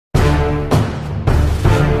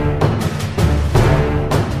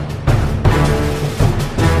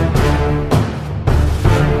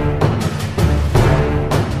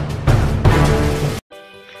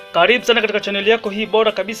Karibu sana katika chaneli yako hii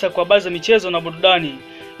bora kabisa kwa habari za michezo na burudani.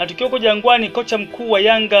 Na tukiwa huko Jangwani, kocha mkuu wa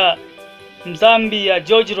Yanga Mzambia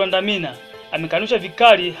Lwandamina amekanusha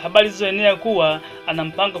vikali habari zilizoenea kuwa ana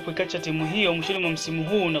mpango kuikacha timu hiyo mwishoni mwa msimu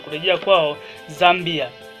huu na kurejea kwao Zambia.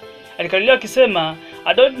 Alikadiria akisema,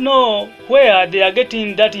 "I don't know where they are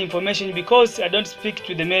getting that information because I don't speak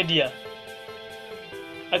to the media."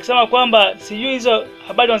 Akisema kwamba sijui hizo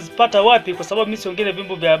habari wanazipata wapi kwa sababu mimi siongea na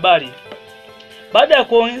vyombo vya habari.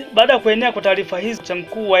 Baada ya kuenea kwa taarifa hizo, cha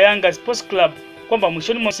mkuu wa Yanga Sports Club kwamba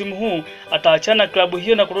mwishoni mwa msimu huu ataachana klabu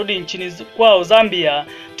hiyo na kurudi nchini kwao Zambia,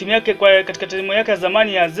 timu yake katika timu yake ya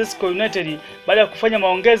zamani ya Zesco United, baada ya kufanya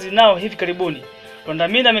maongezi nao hivi karibuni.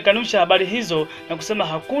 Lwandamina amekanusha habari hizo na kusema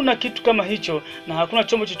hakuna kitu kama hicho na hakuna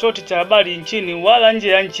chombo chochote cha habari nchini wala nje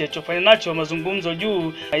ya nchi chofanya nacho mazungumzo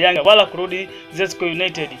juu ya Yanga wala kurudi Zesco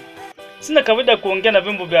United. Sina kawaida kuongea na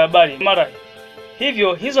vyombo vya habari mara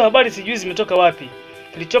hivyo hizo habari sijui zimetoka wapi.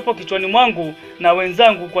 Kilichopo kichwani mwangu na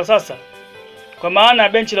wenzangu kwa sasa, kwa maana ya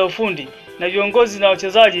benchi la ufundi na viongozi na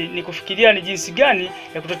wachezaji, ni kufikiria ni jinsi gani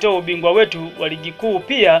ya kutetea ubingwa wetu wa ligi kuu,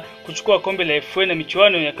 pia kuchukua kombe la FA na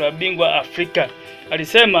michuano ya klabu bingwa Afrika,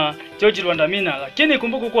 alisema Lwandamina. Lakini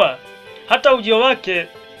kumbuku kwa hata ujio wake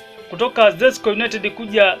kutoka Zesco United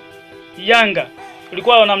kuja Yanga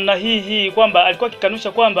ulikuwa namna hii kwamba alikuwa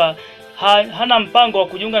akikanusha kwamba hana mpango wa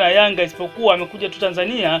kujiunga na Yanga, isipokuwa amekuja tu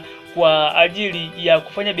Tanzania kwa ajili ya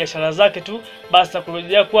kufanya biashara zake tu basi na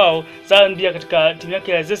kurejea kwao Zambia katika timu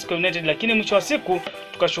yake ya Zesco United. Lakini mwisho wa siku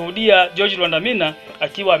tukashuhudia Lwandamina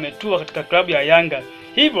akiwa ametua katika klabu ya Yanga.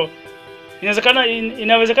 Hivyo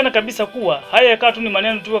inawezekana kabisa kuwa haya yakawa tu ni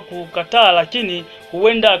maneno tu ya kukataa, lakini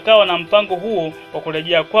huenda akawa na mpango huo wa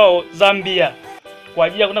kurejea kwao Zambia kwa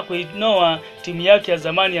ajili ya kwenda kuinoa timu yake ya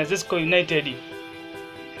zamani ya Zesco United.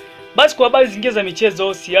 Basi kwa habari zingine za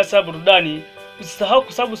michezo, siasa, burudani, usisahau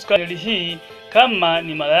kusubscribe channel hii kama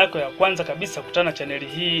ni mara yako ya kwanza kabisa kukutana na channel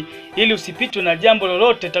hii, ili usipitwe na jambo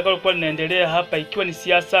lolote litakalokuwa linaendelea hapa, ikiwa ni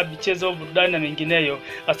siasa, michezo, burudani na mengineyo.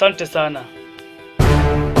 Asante sana.